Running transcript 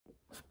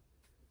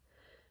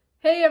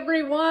Hey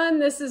everyone,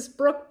 this is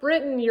Brooke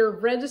Britton, your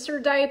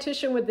registered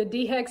dietitian with the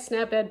DHEC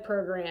SNAP Ed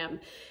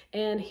program.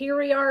 And here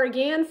we are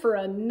again for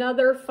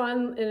another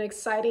fun and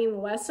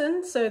exciting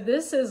lesson. So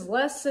this is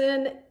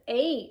lesson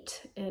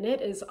 8, and it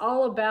is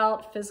all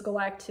about physical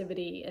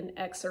activity and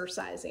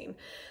exercising.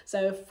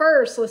 So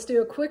first, let's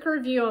do a quick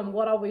review on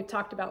what all we've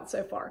talked about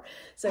so far.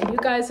 So you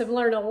guys have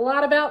learned a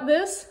lot about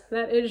this.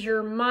 That is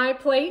your My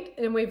Plate,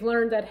 and we've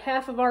learned that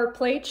half of our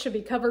plate should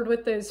be covered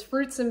with those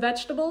fruits and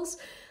vegetables.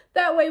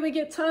 That way we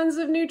get tons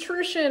of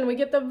nutrition, we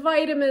get the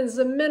vitamins,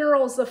 the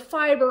minerals, the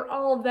fiber,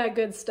 all of that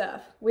good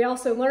stuff. We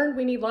also learned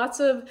we need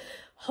lots of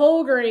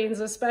whole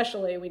grains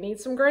especially. We need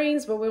some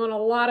grains, but we want a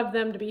lot of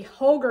them to be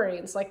whole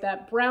grains, like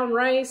that brown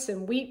rice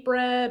and wheat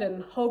bread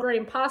and whole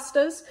grain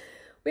pastas.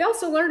 We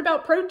also learned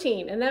about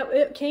protein, and that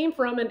it came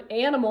from an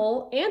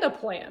animal and a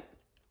plant.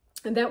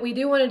 And that we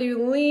do want to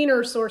do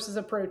leaner sources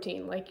of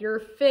protein, like your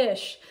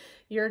fish,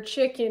 your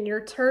chicken,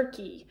 your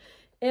turkey,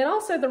 and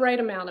also the right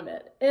amount of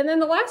it. And then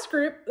the last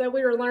group that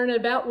we were learning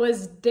about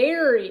was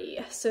dairy.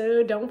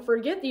 So don't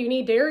forget that you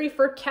need dairy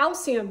for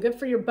calcium, good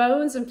for your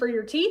bones and for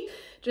your teeth.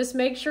 Just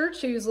make sure to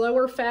choose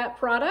lower fat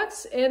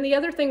products. And the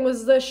other thing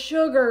was the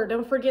sugar.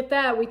 Don't forget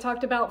that. We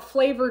talked about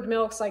flavored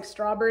milks like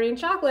strawberry and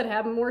chocolate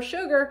having more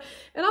sugar,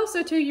 and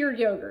also to your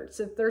yogurts.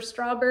 If they're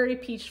strawberry,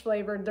 peach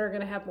flavored, they're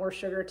gonna have more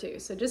sugar too.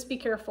 So just be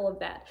careful of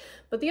that.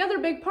 But the other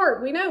big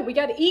part, we know we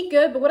gotta eat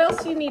good, but what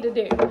else do you need to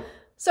do?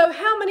 So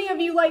how many of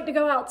you like to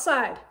go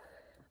outside?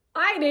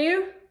 I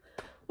do.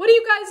 What do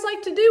you guys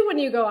like to do when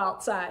you go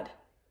outside?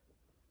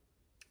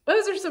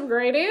 Those are some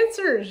great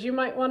answers. You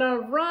might want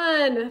to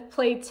run,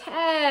 play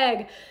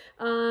tag.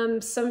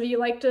 Some of you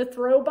like to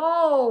throw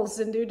balls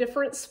and do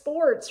different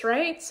sports,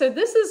 right? So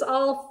this is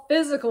all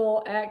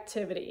physical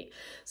activity.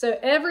 So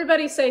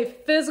everybody say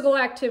physical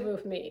activity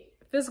with me.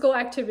 Physical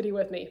activity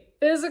with me.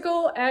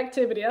 Physical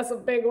activity. That's a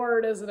big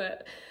word, isn't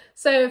it?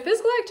 So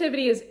physical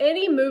activity is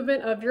any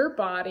movement of your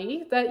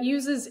body that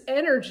uses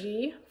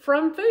energy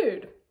from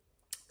food.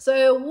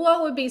 So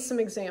what would be some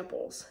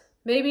examples?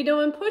 Maybe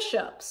doing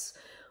push-ups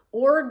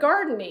or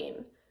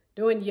gardening,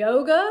 doing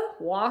yoga,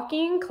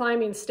 walking,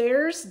 climbing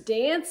stairs,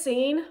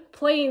 dancing,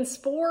 playing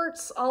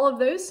sports. All of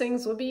those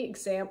things would be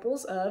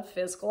examples of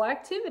physical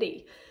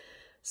activity.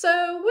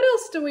 So what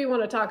else do we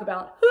want to talk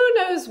about? Who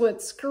knows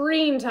what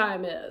screen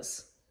time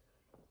is?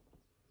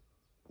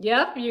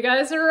 Yep, you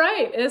guys are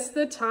right. It's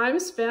the time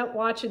spent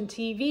watching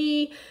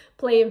TV,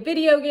 playing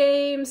video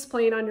games,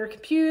 playing on your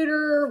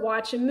computer,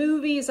 watching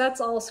movies. That's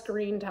all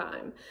screen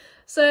time.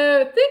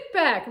 So think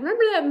back.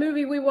 Remember that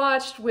movie we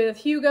watched with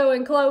Hugo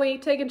and Chloe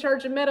taking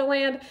charge of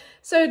Meadowland?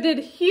 So did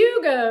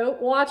Hugo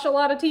watch a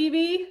lot of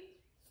TV?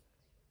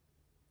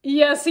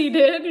 Yes, he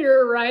did.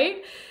 You're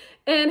right.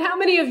 And how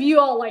many of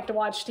you all like to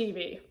watch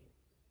TV?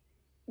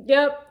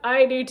 Yep,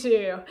 I do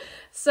too.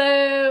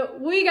 So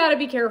we got to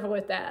be careful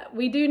with that.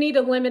 We do need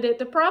to limit it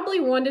to probably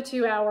 1 to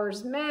 2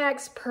 hours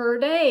max per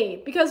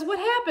day. Because what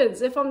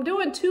happens if I'm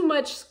doing too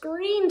much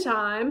screen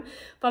time,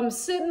 if I'm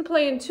sitting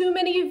playing too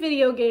many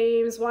video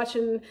games,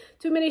 watching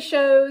too many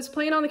shows,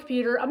 playing on the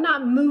computer, I'm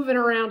not moving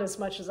around as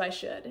much as I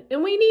should.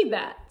 And we need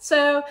that.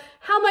 So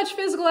how much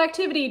physical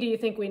activity do you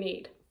think we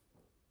need?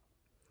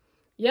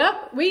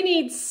 Yep, we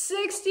need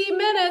 60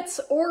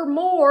 minutes or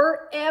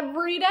more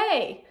every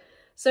day.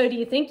 So do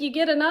you think you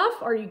get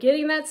enough? Are you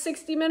getting that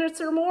 60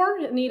 minutes or more?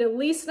 You need at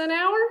least an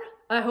hour?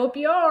 I hope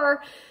you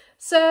are.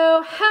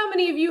 So how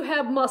many of you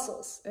have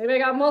muscles? Anybody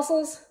got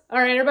muscles? All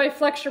right, everybody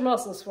flex your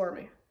muscles for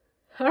me.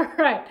 All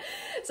right,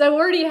 so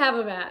where do you have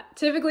them at?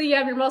 Typically you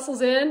have your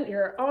muscles in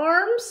your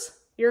arms,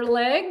 your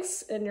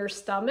legs, and your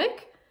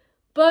stomach.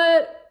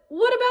 But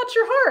what about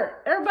your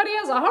heart? Everybody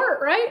has a heart,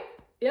 right?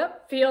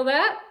 Yep, feel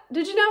that?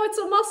 Did you know it's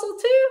a muscle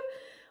too?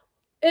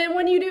 And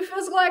when you do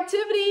physical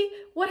activity,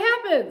 what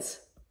happens?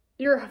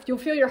 You'll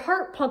feel your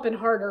heart pumping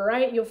harder,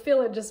 right? You'll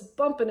feel it just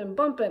bumping and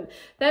bumping.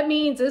 That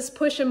means it's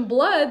pushing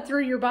blood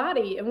through your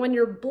body. And when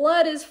your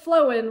blood is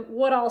flowing,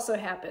 what also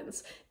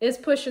happens? It's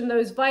pushing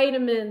those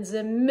vitamins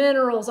and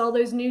minerals, all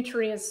those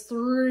nutrients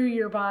through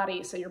your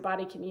body so your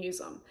body can use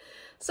them.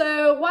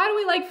 So why do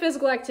we like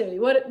physical activity?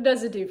 What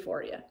does it do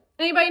for you?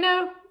 Anybody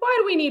know? Why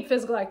do we need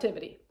physical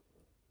activity?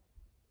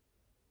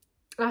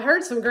 I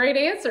heard some great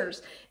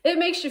answers. It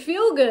makes you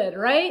feel good,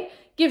 right?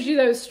 Gives you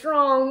those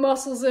strong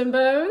muscles and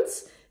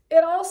bones.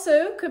 It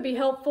also could be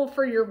helpful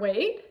for your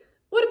weight.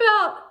 What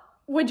about,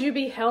 would you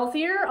be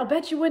healthier? I'll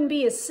bet you wouldn't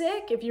be as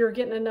sick if you were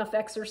getting enough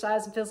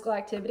exercise and physical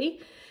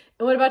activity.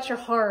 And what about your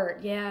heart?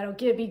 Yeah,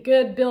 it'll be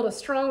good, build a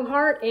strong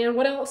heart. And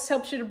what else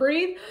helps you to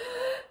breathe?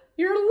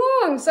 Your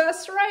lungs,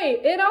 that's right.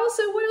 And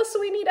also, what else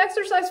do we need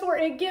exercise for?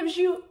 It gives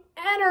you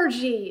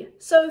energy.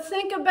 So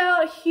think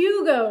about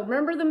Hugo.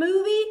 Remember the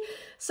movie?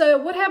 So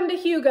what happened to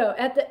Hugo?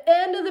 At the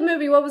end of the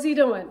movie, what was he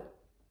doing?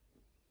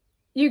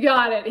 You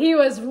got it. He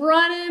was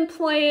running,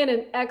 playing,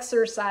 and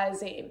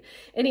exercising.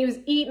 And he was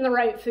eating the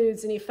right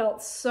foods, and he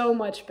felt so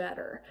much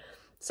better.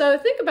 So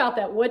think about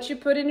that. What you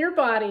put in your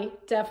body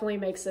definitely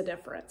makes a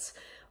difference.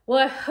 Well,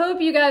 I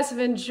hope you guys have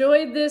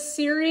enjoyed this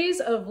series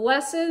of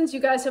lessons. You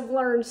guys have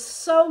learned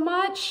so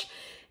much.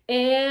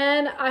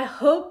 And I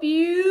hope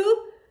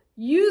you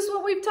use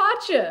what we've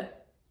taught you.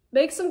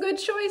 Make some good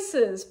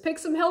choices, pick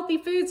some healthy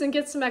foods, and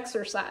get some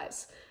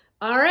exercise.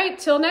 All right,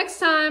 till next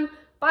time.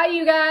 Bye,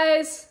 you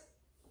guys.